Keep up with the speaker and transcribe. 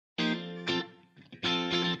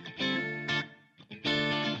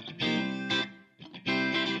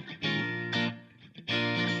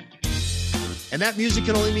And that music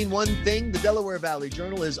can only mean one thing. The Delaware Valley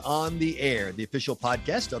Journal is on the air, the official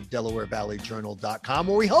podcast of DelawareValleyJournal.com,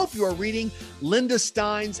 where we hope you are reading Linda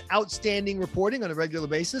Stein's outstanding reporting on a regular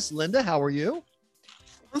basis. Linda, how are you?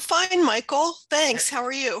 I'm fine, Michael. Thanks. How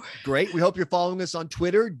are you? Great. We hope you're following us on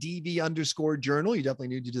Twitter, DV_Journal. You definitely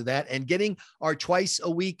need to do that. And getting our twice a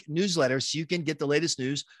week newsletter so you can get the latest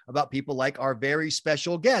news about people like our very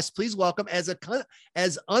special guest. Please welcome,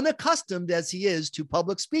 as unaccustomed as he is to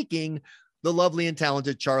public speaking, the lovely and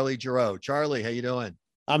talented Charlie Giroux. Charlie, how you doing?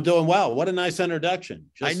 I'm doing well. What a nice introduction.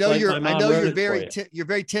 I know you're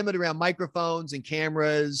very timid around microphones and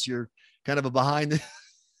cameras. You're kind of a behind the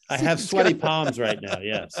I have sweaty palms right now.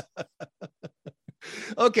 Yes.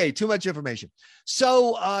 Okay. Too much information.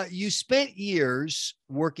 So you spent years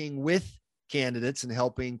working with candidates and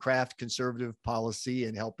helping craft conservative policy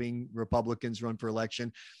and helping Republicans run for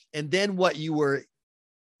election. And then you were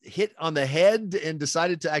hit on the head and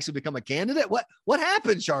decided to actually become a candidate? What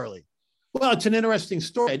happened, Charlie? Well, it's an interesting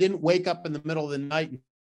story. I didn't wake up in the middle of the night and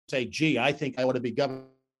say, gee, I think I ought to be governor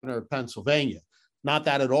of Pennsylvania. Not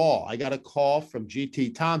that at all. I got a call from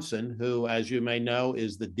G.T. Thompson, who, as you may know,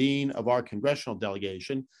 is the dean of our congressional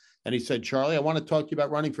delegation. And he said, Charlie, I want to talk to you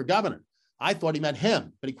about running for governor. I thought he meant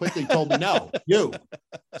him, but he quickly told me, no, you.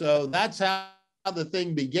 So that's how the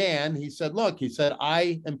thing began. He said,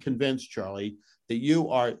 I am convinced, Charlie, that you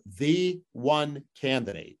are the one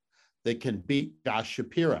candidate that can beat Josh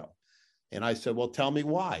Shapiro. And I said, well, tell me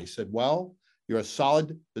why. He said, well, you're a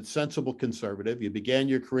solid but sensible conservative. You began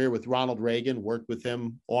your career with Ronald Reagan, worked with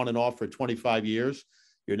him on and off for 25 years.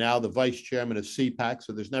 You're now the vice chairman of CPAC,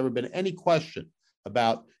 so there's never been any question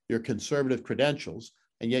about your conservative credentials.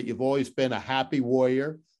 And yet you've always been a happy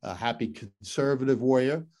warrior, a happy conservative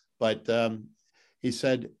warrior. But he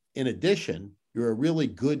said, in addition, you're a really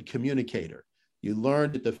good communicator. You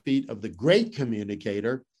learned at the feet of the great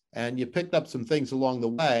communicator, and you picked up some things along the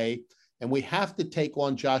way. And we have to take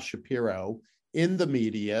on Josh Shapiro in the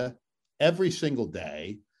media every single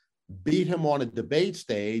day, beat him on a debate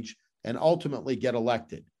stage, and ultimately get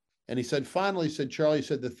elected. And he said, Charlie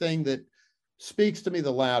said, the thing that speaks to me the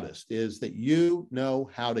loudest is that you know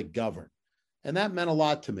how to govern. And that meant a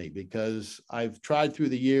lot to me because I've tried through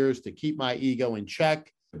the years to keep my ego in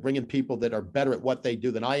check, bring in people that are better at what they do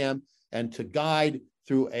than I am, and to guide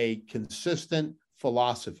through a consistent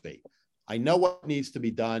philosophy. I know what needs to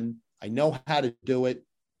be done. I know how to do it.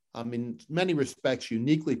 I'm in many respects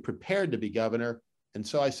uniquely prepared to be governor. And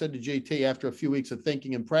so I said to GT, after a few weeks of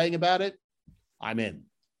thinking and praying about it, I'm in.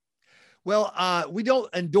 Well, we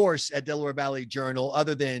don't endorse at Delaware Valley Journal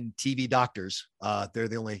other than TV doctors. They're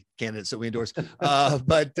the only candidates that we endorse.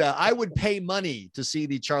 But I would pay money to see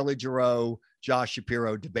the Charlie Giroux, Josh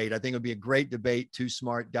Shapiro debate. I think it would be a great debate. Two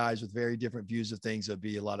smart guys with very different views of things. It'd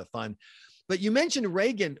be a lot of fun. But you mentioned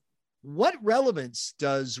Reagan. What relevance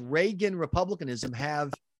does Reagan Republicanism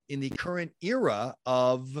have in the current era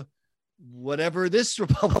of whatever this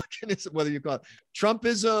Republicanism, whether you call it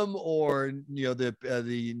Trumpism or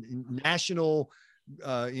the national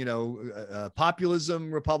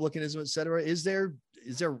populism, Republicanism, et cetera?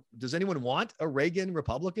 Does anyone want a Reagan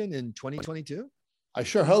Republican in 2022? I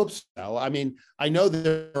sure hope so. I mean, I know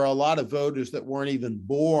there are a lot of voters that weren't even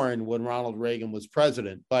born when Ronald Reagan was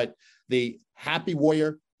president, but the happy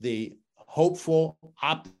warrior, the hopeful,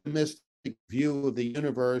 optimistic view of the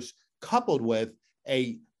universe, coupled with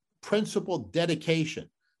a principled dedication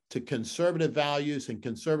to conservative values and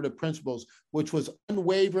conservative principles, which was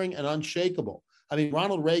unwavering and unshakable. I mean,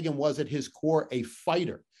 Ronald Reagan was at his core a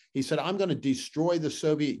fighter. He said, I'm going to destroy the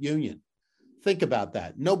Soviet Union. Think about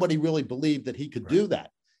that. Nobody really believed that he could do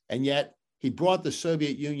that. And yet he brought the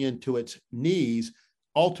Soviet Union to its knees,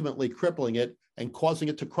 ultimately crippling it and causing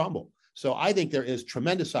it to crumble. So I think there is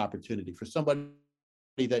tremendous opportunity for somebody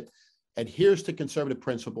that adheres to conservative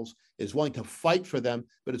principles, is willing to fight for them,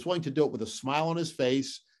 but is willing to do it with a smile on his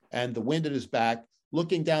face and the wind at his back,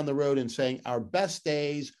 looking down the road and saying, our best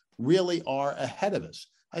days really are ahead of us.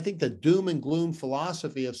 I think the doom and gloom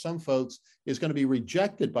philosophy of some folks is going to be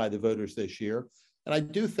rejected by the voters this year. And I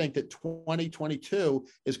do think that 2022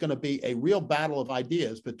 is going to be a real battle of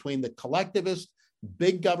ideas between the collectivist,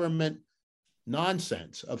 big government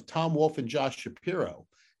nonsense of Tom Wolf and Josh Shapiro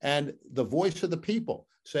and the voice of the people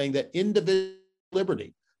saying that individual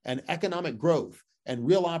liberty and economic growth and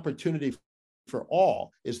real opportunity for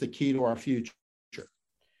all is the key to our future.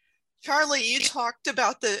 Charlie,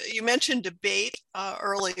 you mentioned debate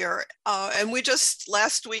earlier, and we just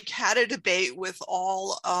last week had a debate with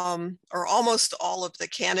all or almost all of the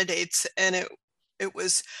candidates, and it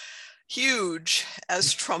was huge,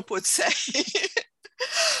 as Trump would say.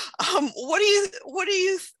 What do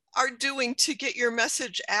you are doing to get your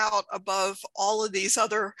message out above all of these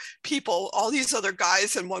other people, all these other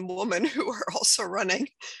guys and one woman who are also running?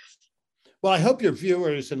 Well, I hope your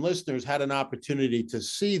viewers and listeners had an opportunity to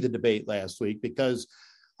see the debate last week, because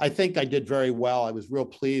I think I did very well. I was real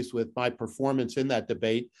pleased with my performance in that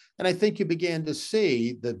debate. And I think you began to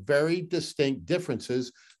see the very distinct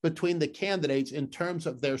differences between the candidates in terms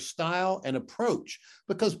of their style and approach.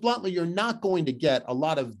 Because bluntly, you're not going to get a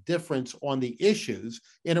lot of difference on the issues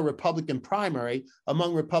in a Republican primary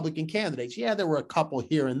among Republican candidates. Yeah, there were a couple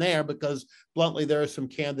here and there, because bluntly, there are some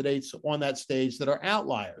candidates on that stage that are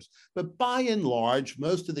outliers. But by and large,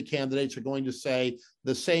 most of the candidates are going to say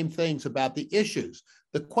the same things about the issues.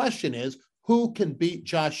 The question is, who can beat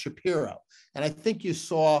Josh Shapiro? And I think you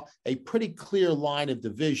saw a pretty clear line of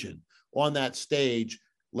division on that stage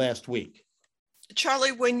last week.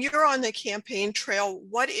 Charlie, when you're on the campaign trail,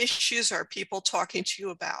 what issues are people talking to you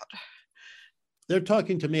about? They're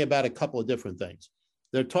talking to me about a couple of different things.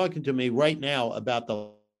 They're talking to me right now about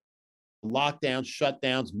the lockdowns,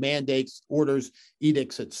 shutdowns, mandates, orders,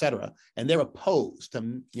 edicts, et cetera. And they're opposed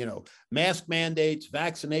to, mask mandates,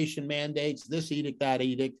 vaccination mandates, this edict, that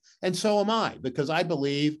edict. And so am I, because I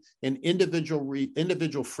believe in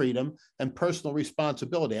individual freedom and personal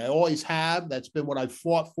responsibility. I always have. That's been what I've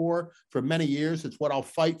fought for many years. It's what I'll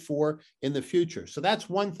fight for in the future. So that's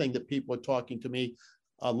one thing that people are talking to me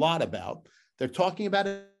a lot about. They're talking about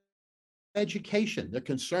education. They're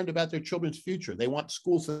concerned about their children's future. They want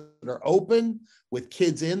schools that are open with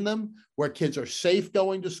kids in them, where kids are safe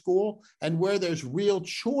going to school, and where there's real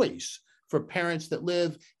choice for parents that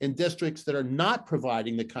live in districts that are not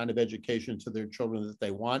providing the kind of education to their children that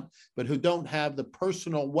they want, but who don't have the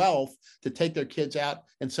personal wealth to take their kids out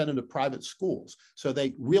and send them to private schools. So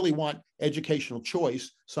they really want educational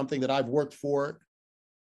choice, something that I've worked for,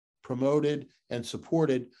 promoted, and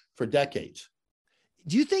supported for decades.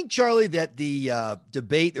 Do you think, Charlie, that the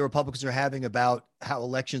debate the Republicans are having about how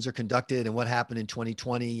elections are conducted and what happened in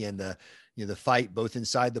 2020 and the fight both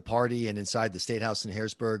inside the party and inside the State House in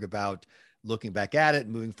Harrisburg about looking back at it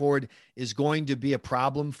and moving forward is going to be a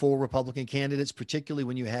problem for Republican candidates, particularly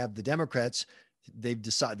when you have the Democrats? They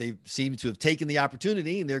seem to have taken the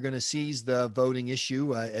opportunity, and they're going to seize the voting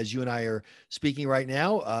issue. As you and I are speaking right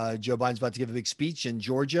now, Joe Biden's about to give a big speech in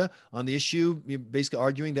Georgia on the issue, basically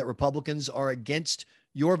arguing that Republicans are against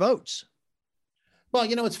your votes. Well,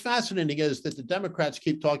 what's fascinating is that the Democrats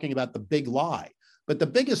keep talking about the big lie, but the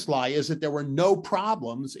biggest lie is that there were no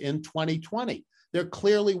problems in 2020. There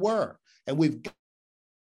clearly were. And we've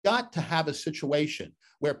got to have a situation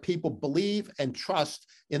where people believe and trust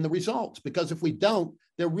in the results, because if we don't,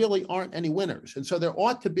 there really aren't any winners. And so there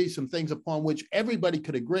ought to be some things upon which everybody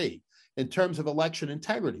could agree in terms of election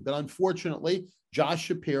integrity. But unfortunately, Josh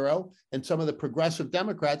Shapiro and some of the progressive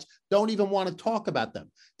Democrats don't even want to talk about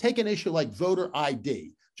them. Take an issue like voter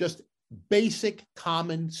ID, just basic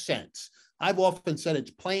common sense. I've often said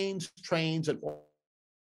it's planes, trains, and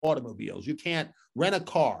automobiles. You can't rent a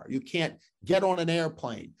car. You can't get on an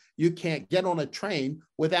airplane. You can't get on a train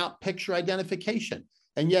without picture identification.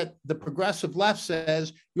 And yet the progressive left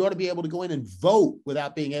says you ought to be able to go in and vote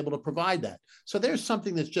without being able to provide that. So there's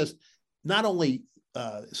something that's just not only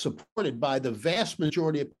supported by the vast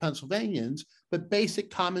majority of Pennsylvanians, but basic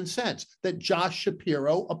common sense that Josh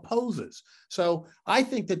Shapiro opposes. So I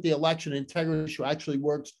think that the election integrity issue actually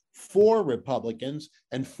works for Republicans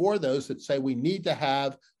and for those that say we need to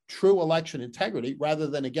have true election integrity rather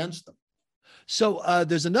than against them. So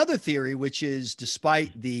there's another theory, which is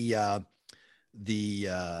despite the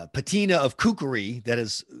patina of kookery that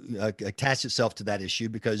has attached itself to that issue,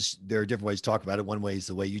 because there are different ways to talk about it. One way is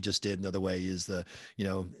the way you just did. Another way is the,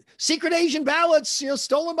 secret Asian ballots,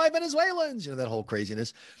 stolen by Venezuelans, that whole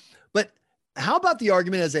craziness. But how about the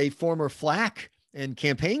argument, as a former FLAC and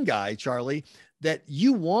campaign guy, Charlie, that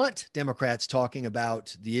you want Democrats talking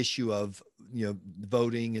about the issue of,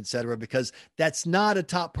 voting, et cetera, because that's not a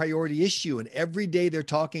top priority issue. And every day they're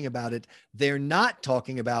talking about it, they're not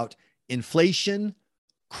talking about inflation,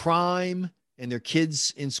 crime, and their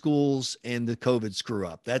kids in schools and the COVID screw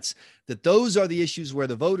up. Those are the issues where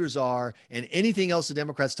the voters are, and anything else the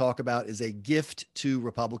Democrats talk about is a gift to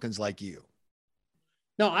Republicans like you.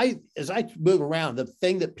 No, as I move around, the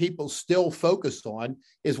thing that people still focus on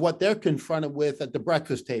is what they're confronted with at the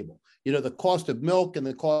breakfast table. The cost of milk and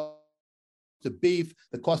the cost of beef,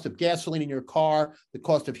 the cost of gasoline in your car, the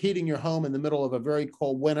cost of heating your home in the middle of a very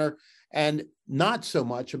cold winter, and not so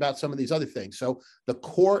much about some of these other things. So the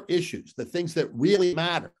core issues, the things that really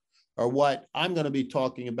matter, are what I'm going to be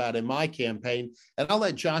talking about in my campaign. And I'll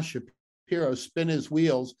let Josh Shapiro spin his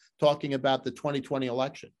wheels talking about the 2020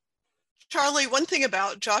 election. Charlie, one thing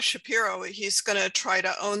about Josh Shapiro, he's going to try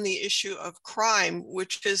to own the issue of crime,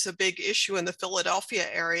 which is a big issue in the Philadelphia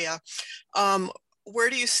area. Where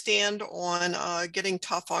do you stand on getting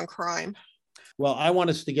tough on crime? Well, I want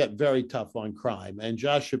us to get very tough on crime. And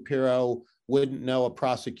Josh Shapiro wouldn't know a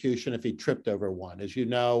prosecution if he tripped over one. As you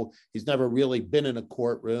know, he's never really been in a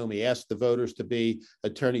courtroom. He asked the voters to be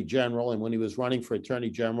attorney general. And when he was running for attorney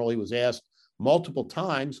general, he was asked multiple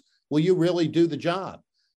times, will you really do the job?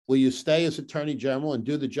 Will you stay as attorney general and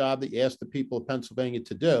do the job that you asked the people of Pennsylvania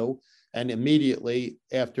to do? And immediately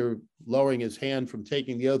after lowering his hand from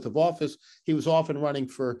taking the oath of office, he was off and running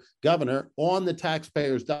for governor on the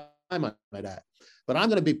taxpayers' dime, I might add. But I'm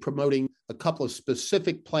going to be promoting a couple of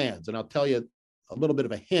specific plans, and I'll tell you a little bit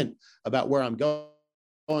of a hint about where I'm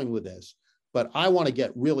going with this. But I want to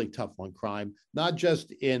get really tough on crime, not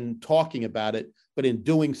just in talking about it, but in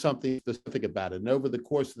doing something specific about it. And over the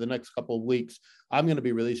course of the next couple of weeks, I'm going to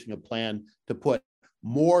be releasing a plan to put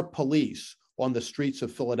more police on the streets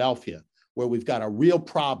of Philadelphia, where we've got a real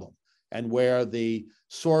problem and where the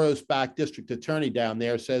Soros-backed district attorney down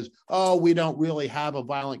there says, oh, we don't really have a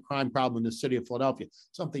violent crime problem in the city of Philadelphia,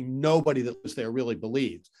 something nobody that lives there really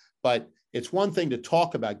believes. But it's one thing to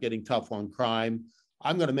talk about getting tough on crime.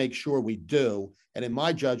 I'm going to make sure we do. And in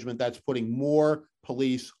my judgment, that's putting more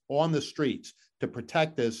police on the streets to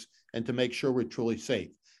protect us and to make sure we're truly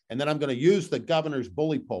safe. And then I'm going to use the governor's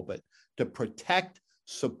bully pulpit to protect,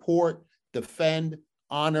 support, defend,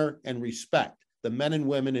 honor, and respect the men and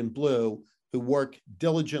women in blue who work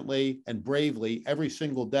diligently and bravely every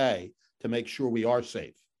single day to make sure we are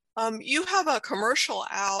safe. You have a commercial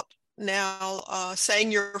out now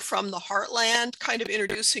saying you're from the Heartland, kind of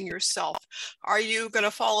introducing yourself. Are you going to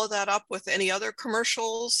follow that up with any other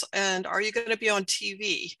commercials? And are you going to be on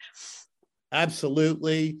TV?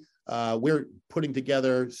 Absolutely. We're putting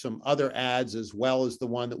together some other ads as well as the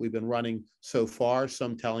one that we've been running so far,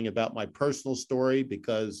 some telling about my personal story,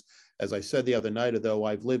 because as I said the other night, although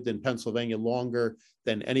I've lived in Pennsylvania longer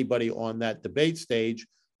than anybody on that debate stage,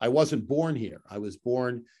 I wasn't born here. I was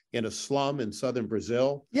born in a slum in southern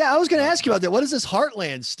Brazil. Yeah, I was going to ask you about that. What is this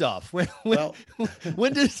Heartland stuff?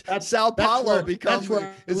 When did Sao Paulo become?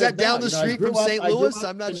 Is that down the street from St. Louis?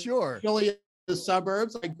 I'm not sure. Philly, the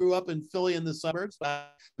suburbs. I grew up in Philly in the suburbs. I'm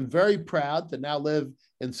very proud to now live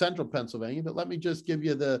in central Pennsylvania. But let me just give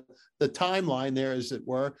you the timeline there, as it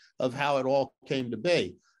were, of how it all came to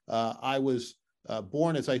be. I was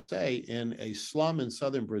born, as I say, in a slum in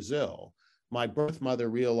southern Brazil. My birth mother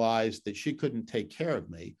realized that she couldn't take care of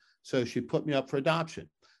me, so she put me up for adoption.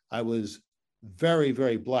 I was very,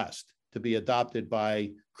 very blessed to be adopted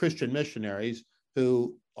by Christian missionaries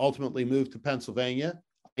who ultimately moved to Pennsylvania.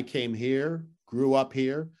 I came here, grew up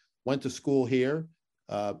here, went to school here,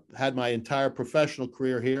 had my entire professional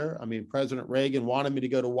career here. I mean, President Reagan wanted me to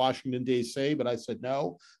go to Washington, D.C., but I said,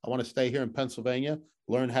 no, I want to stay here in Pennsylvania,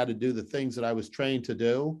 learn how to do the things that I was trained to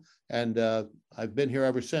do. And I've been here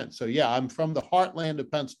ever since. So yeah, I'm from the heartland of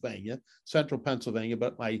Pennsylvania, central Pennsylvania,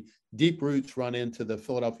 but my deep roots run into the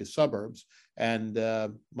Philadelphia suburbs. And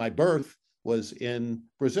my birth was in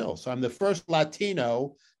Brazil. So I'm the first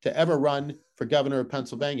Latino to ever run for governor of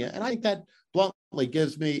Pennsylvania. And I think that bluntly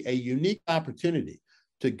gives me a unique opportunity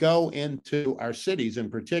to go into our cities in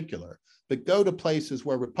particular, but go to places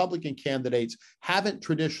where Republican candidates haven't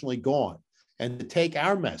traditionally gone, and to take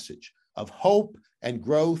our message of hope and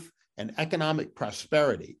growth and economic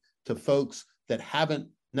prosperity to folks that haven't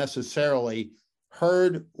necessarily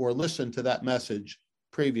heard or listened to that message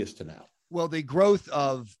previous to now. Well, the growth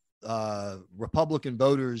of Republican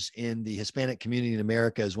voters in the Hispanic community in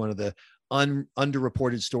America is one of the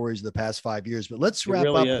underreported stories of the past 5 years. But let's wrap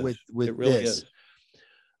up with this.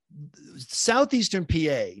 Southeastern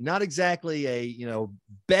PA, not exactly a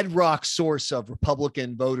bedrock source of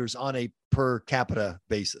Republican voters on a per capita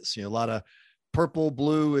basis. A lot of purple,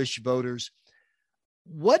 bluish voters.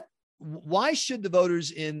 Why should the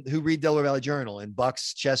voters who read Delaware Valley Journal in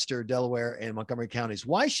Bucks, Chester, Delaware, and Montgomery counties,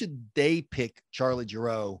 why should they pick Charlie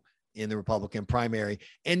Giroux in the Republican primary?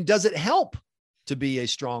 And does it help to be a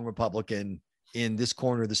strong Republican in this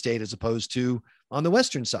corner of the state as opposed to on the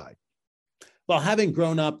western side? Well, having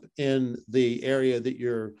grown up in the area that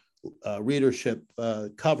your readership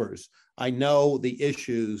covers, I know the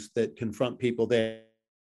issues that confront people there,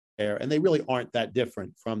 and they really aren't that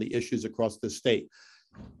different from the issues across the state.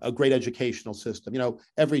 A great educational system.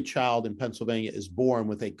 Every child in Pennsylvania is born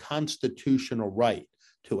with a constitutional right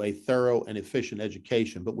to a thorough and efficient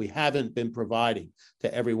education, but we haven't been providing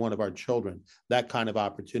to every one of our children that kind of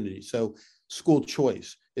opportunity. So school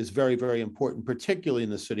choice is very, very important, particularly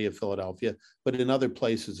in the city of Philadelphia, but in other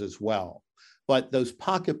places as well. But those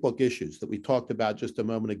pocketbook issues that we talked about just a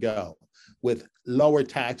moment ago with lower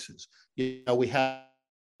taxes, we have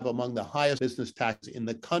among the highest business taxes in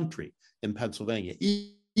the country in Pennsylvania.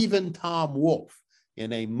 Even Tom Wolf,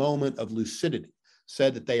 in a moment of lucidity,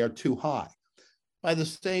 said that they are too high. At the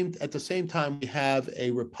same time, we have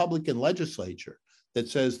a Republican legislature that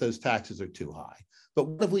says those taxes are too high. But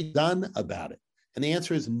what have we done about it? And the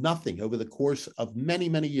answer is nothing over the course of many,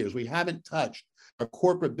 many years. We haven't touched our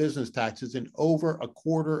corporate business taxes in over a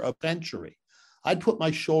quarter of a century. I'd put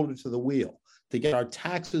my shoulder to the wheel to get our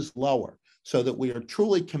taxes lower so that we are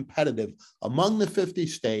truly competitive among the 50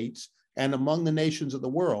 states and among the nations of the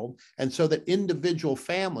world, and so that individual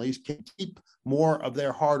families can keep more of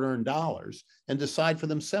their hard-earned dollars and decide for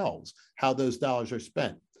themselves how those dollars are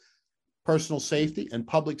spent. Personal safety and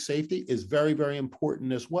public safety is very, very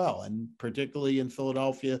important as well, and particularly in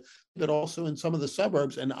Philadelphia, but also in some of the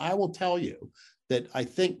suburbs. And I will tell you that I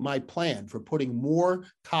think my plan for putting more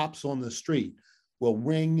cops on the street will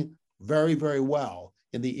ring very, very well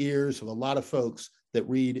in the ears of a lot of folks that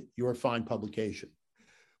read your fine publication.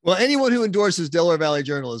 Well, anyone who endorses Delaware Valley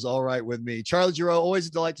Journal is all right with me. Charlie Giroux, always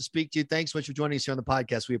a delight to speak to you. Thanks so much for joining us here on the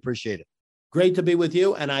podcast. We appreciate it. Great to be with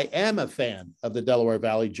you. And I am a fan of the Delaware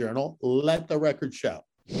Valley Journal. Let the record show.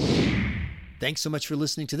 Thanks so much for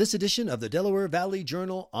listening to this edition of the Delaware Valley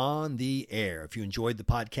Journal on the Air. If you enjoyed the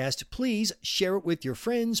podcast, please share it with your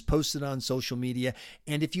friends, post it on social media.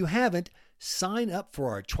 And if you haven't, sign up for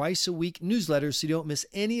our twice-a-week newsletter so you don't miss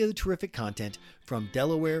any of the terrific content from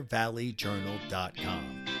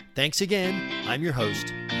DelawareValleyJournal.com. Thanks again. I'm your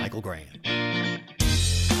host, Michael Graham.